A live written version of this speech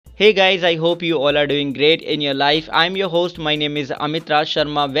Hey guys, I hope you all are doing great in your life. I'm your host. My name is Amit Raj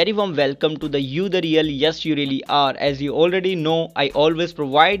Sharma. Very warm welcome to the You the Real. Yes, you really are. As you already know, I always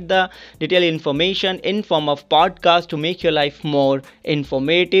provide the detailed information in form of podcast to make your life more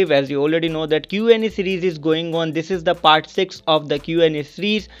informative. As you already know that Q&A series is going on. This is the part 6 of the Q&A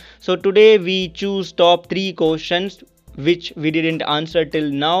series. So today we choose top 3 questions which we didn't answer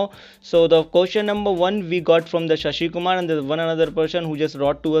till now. So the question number one we got from the Shashi Kumar, and there's one another person who just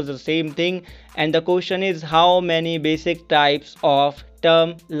wrote to us the same thing. And the question is, how many basic types of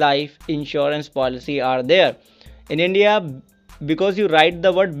term life insurance policy are there in India? Because you write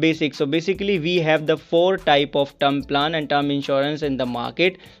the word basic, so basically we have the four type of term plan and term insurance in the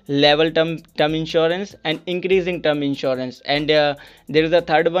market: level term insurance and increasing term insurance, and there is a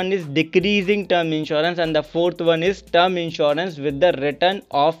third one is decreasing term insurance, and the fourth one is term insurance with the return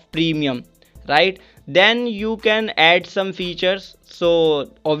of premium, right? Then you can add some features,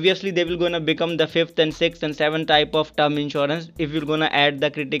 so obviously they will gonna become the fifth and sixth and seventh type of term insurance. If you're gonna add the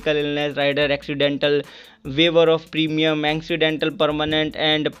critical illness rider, accidental waiver of premium, accidental permanent,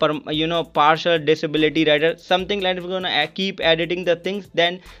 and partial disability rider, something like, if you're gonna keep editing the things,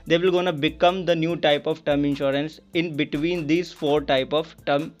 then they will gonna become the new type of term insurance in between these four type of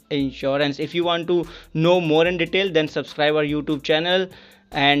term insurance. If you want to know more in detail, then subscribe our YouTube channel,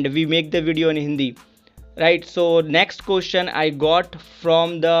 and we make the video in Hindi, right? So next question I got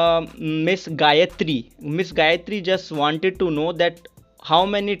from the Miss Gayatri just wanted to know that how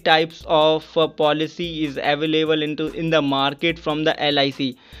many types of policy is available in the market from the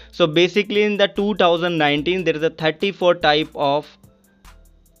LIC. So basically in the 2019 there is a 34 type of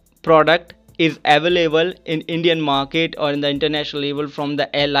product is available in Indian market or in the international level from the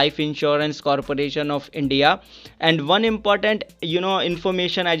Life Insurance Corporation of India. And one important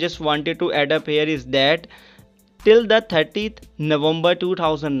information I just wanted to add up here is that till the 30th November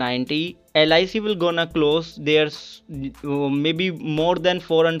 2019, LIC will gonna close their maybe more than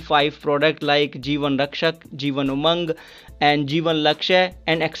 4 and 5 product like Jeevan Rakshak, Jeevan Umang, and Jeevan Lakshya,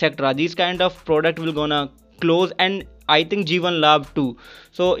 and etc. These kind of product will gonna close, and I think Jeevan Labh too.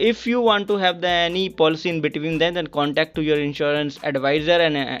 So if you want to have any policy in between them, then contact to your insurance advisor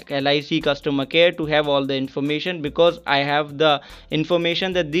and LIC customer care to have all the information, because I have the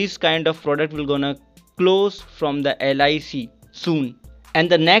information that this kind of product will gonna close from the LIC soon. And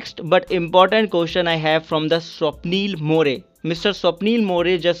the next but important question I have from the Swapnil More. Mr. Swapnil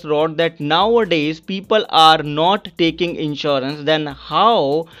More just wrote that nowadays people are not taking insurance. Then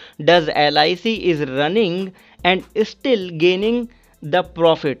how does LIC is running and still gaining the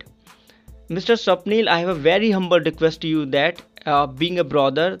profit? Mr. Swapnil, I have a very humble request to you that being a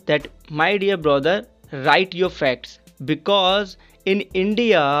brother, that my dear brother, write your facts, because in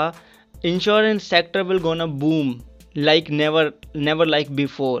India insurance sector will gonna boom like never like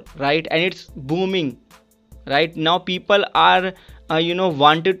before, right? And it's booming right now. People are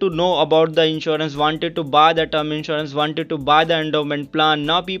wanted to know about the insurance, wanted to buy the term insurance, wanted to buy the endowment plan.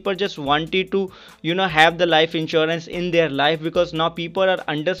 Now people just wanted to have the life insurance in their life, because now people are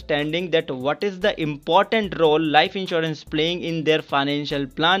understanding that what is the important role life insurance playing in their financial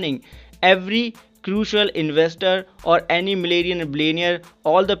planning. Every crucial investor or any millionaire billionaire,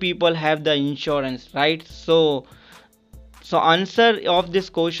 all the people have the insurance, right? So answer of this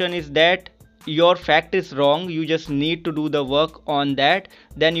question is that your fact is wrong. You just need to do the work on that,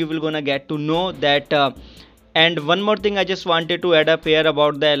 then you will gonna get to know that and one more thing I just wanted to add up here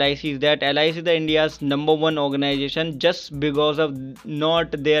about the LIC is that LIC is the India's number one organization just because of not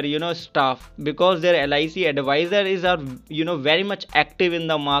their staff, because their LIC advisor is are very much active in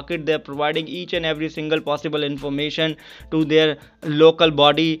the market. They're providing each and every single possible information to their local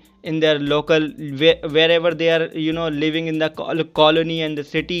body, in their local wherever they are living in the colony and the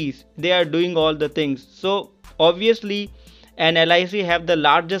cities. They are doing all the things. So obviously, and LIC have the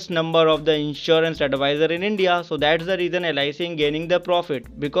largest number of the insurance advisor in India, so that's the reason LIC is gaining the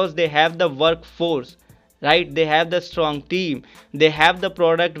profit, because they have the workforce, right? They have the strong team, they have the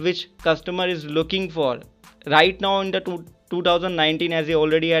product which customer is looking for. Right now in the 2019, as I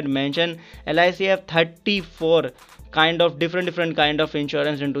already had mentioned, LIC have 34 kind of different kind of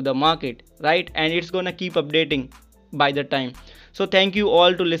insurance into the market, right? And it's gonna keep updating by the time. So thank you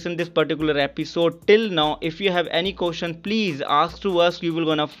all to listen this particular episode till now. If you have any question, please ask to us. You will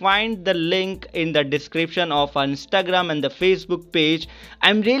gonna find the link in the description of our Instagram and the Facebook page.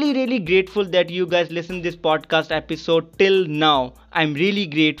 I'm really grateful that you guys listen this podcast episode till now. I'm really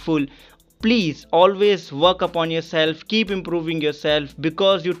grateful. Please always work upon yourself, keep improving yourself,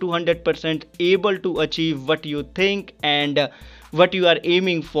 because you're 200% able to achieve what you think and what you are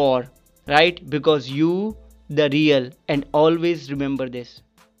aiming for, right? Because you the real, and always remember this.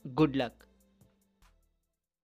 Good luck.